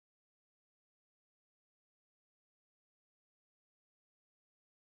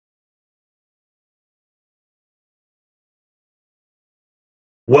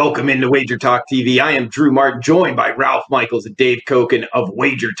Welcome into WagerTalk TV. I am Drew Martin, joined by Ralph Michaels and Dave Koken of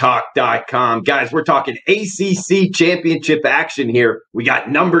WagerTalk.com. Guys, we're talking ACC Championship action here. We got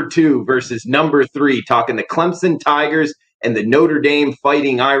number 2 versus number 3, talking the Clemson Tigers and the Notre Dame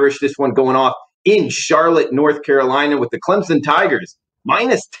Fighting Irish. This one going off in Charlotte, North Carolina, with the Clemson Tigers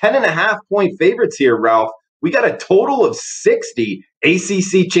minus 10.5-point favorites here, Ralph. We got a total of 60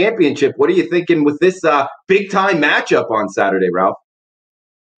 ACC Championship. What are you thinking with this big-time matchup on Saturday, Ralph?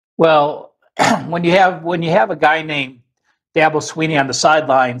 Well, when you have a guy named Dabo Swinney on the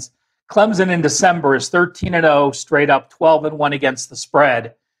sidelines, Clemson in December is 13-0, straight up 12-1 against the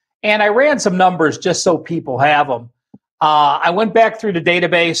spread. And I ran some numbers just so people have them. I went back through the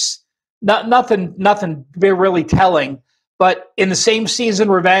database. Nothing really telling. But in the same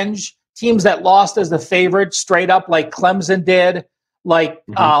season revenge, teams that lost as the favorite straight up, like Clemson did, like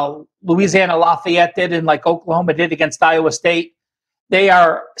Louisiana Lafayette did, and like Oklahoma did against Iowa State, they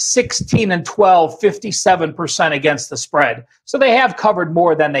are 16-12, 57% against the spread. So they have covered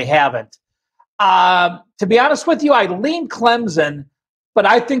more than they haven't. To be honest with you, I lean Clemson, but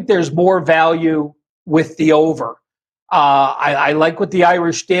I think there's more value with the over. I like what the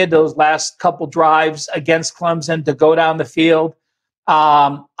Irish did those last couple drives against Clemson to go down the field.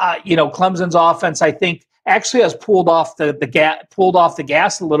 Clemson's offense, I think, actually has pulled off the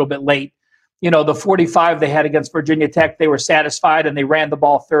gas a little bit late. The 45 they had against Virginia Tech, they were satisfied and they ran the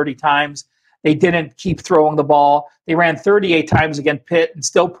ball 30 times. They didn't keep throwing the ball. They ran 38 times against Pitt and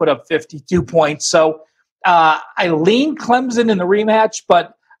still put up 52 points. So I lean Clemson in the rematch,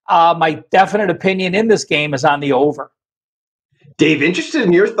 but my definite opinion in this game is on the over. Dave, interested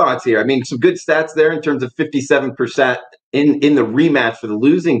in your thoughts here. I mean, some good stats there in terms of 57% in the rematch for the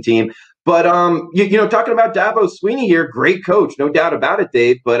losing team. But, talking about Dabo Swinney here, great coach, no doubt about it,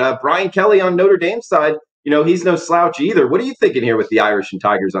 Dave. But Brian Kelly on Notre Dame's side, he's no slouch either. What are you thinking here with the Irish and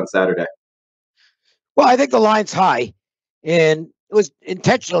Tigers on Saturday? Well, I think the line's high, and it was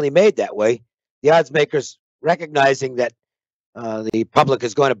intentionally made that way. The odds makers recognizing that the public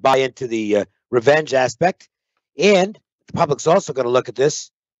is going to buy into the revenge aspect, and the public's also going to look at this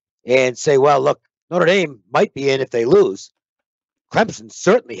and say, well, look, Notre Dame might be in if they lose. Clemson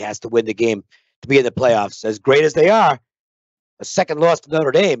certainly has to win the game to be in the playoffs. As great as they are, a second loss to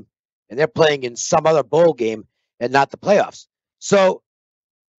Notre Dame, and they're playing in some other bowl game and not the playoffs. So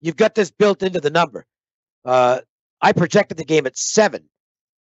you've got this built into the number. I projected the game at 7.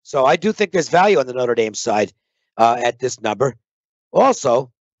 So I do think there's value on the Notre Dame side at this number.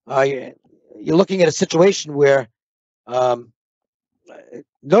 Also, you're looking at a situation where Notre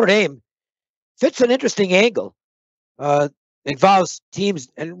Dame fits an interesting angle. Involves teams,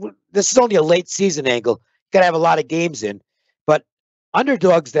 and this is only a late season angle. You got to have a lot of games in, but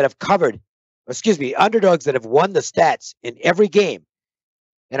underdogs that have underdogs that have won the stats in every game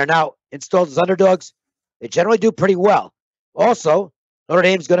and are now installed as underdogs, they generally do pretty well. Also, Notre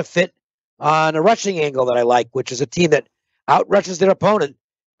Dame's going to fit on a rushing angle that I like, which is a team that outrushes their opponent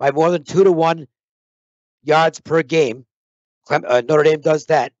by more than 2-1 yards per game. Notre Dame does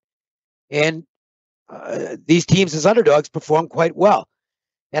that, and these teams as underdogs perform quite well.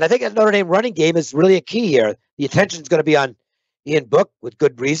 And I think that Notre Dame running game is really a key here. The attention is going to be on Ian Book with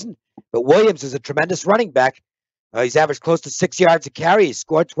good reason, but Williams is a tremendous running back. He's averaged close to 6 yards a carry. He's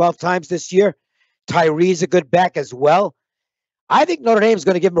scored 12 times this year. Tyree's a good back as well. I think Notre Dame is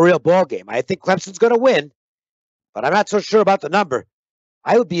going to give him a real ball game. I think Clemson's going to win, but I'm not so sure about the number.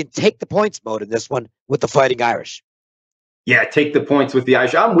 I would be in take the points mode in this one with the Fighting Irish. Yeah, take the points with the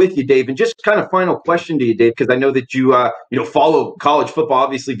Irish. I'm with you, Dave. And just kind of final question to you, Dave, because I know that you follow college football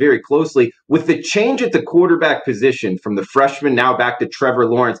obviously very closely. With the change at the quarterback position from the freshman now back to Trevor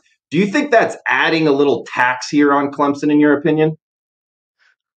Lawrence, do you think that's adding a little tax here on Clemson, in your opinion?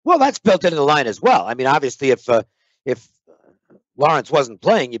 Well, that's built into the line as well. I mean, obviously, if Lawrence wasn't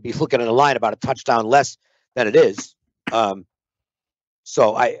playing, you'd be looking at a line about a touchdown less than it is.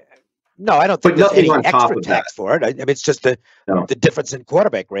 No, I don't think there's any extra tax for it. I mean, it's just the difference in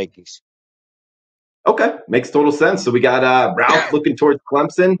quarterback rankings. Okay, makes total sense. So we got Ralph looking towards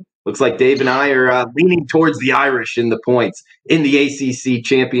Clemson. Looks like Dave and I are leaning towards the Irish in the points in the ACC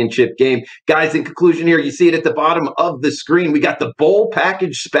Championship game. Guys, in conclusion here, you see it at the bottom of the screen. We got the bowl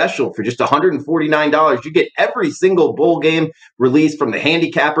package special for just $149. You get every single bowl game released from the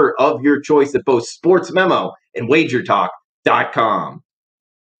handicapper of your choice at both Sports Memo and WagerTalk.com.